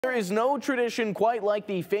There is no tradition quite like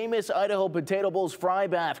the famous Idaho Potato Bowl's fry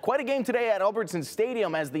bath. Quite a game today at Albertson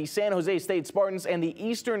Stadium as the San Jose State Spartans and the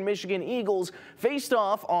Eastern Michigan Eagles faced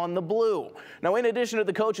off on the blue. Now, in addition to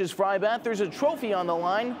the coach's fry bath, there's a trophy on the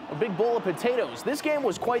line, a big bowl of potatoes. This game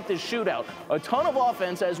was quite the shootout. A ton of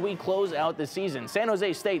offense as we close out the season. San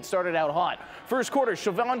Jose State started out hot. First quarter,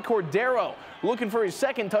 Siobhan Cordero looking for his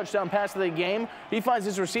second touchdown pass of the game. He finds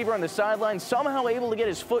his receiver on the sideline, somehow able to get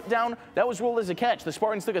his foot down. That was ruled as a catch. The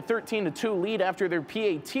Spartans took a 13-2 lead after their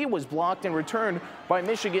PAT was blocked and returned by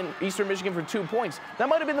Eastern Michigan for 2 points. That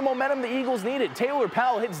might have been the momentum the Eagles needed. Taylor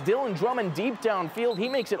Powell hits Dylan Drummond deep downfield. He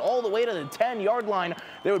makes it all the way to the 10-yard line.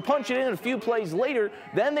 They would punch it in a few plays later.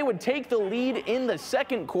 Then they would take the lead in the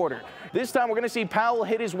second quarter. This time we're going to see Powell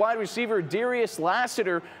hit his wide receiver Darius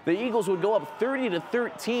Lassiter. The Eagles would go up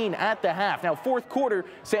 30-13 at the half. Now, fourth quarter,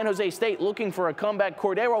 San Jose State looking for a comeback.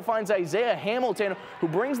 Cordero finds Isaiah Hamilton, who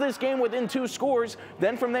brings this game within 2 scores.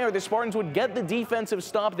 Then from there, the Spartans would get the defensive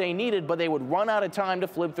stop they needed, but they would run out of time to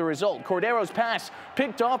flip the result. Cordero's pass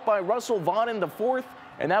picked off by Russell Vaughn in the fourth,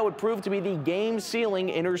 and that would prove to be the game-sealing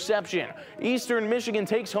interception. Eastern Michigan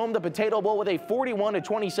takes home the Potato Bowl with a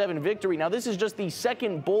 41-27 victory. Now, this is just the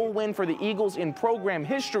second bowl win for the Eagles in program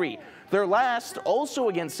history. Their last, also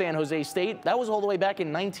against San Jose State, that was all the way back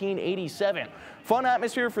in 1987. Fun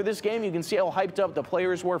atmosphere for this game. You can see how hyped up the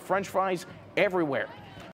players were. French fries everywhere.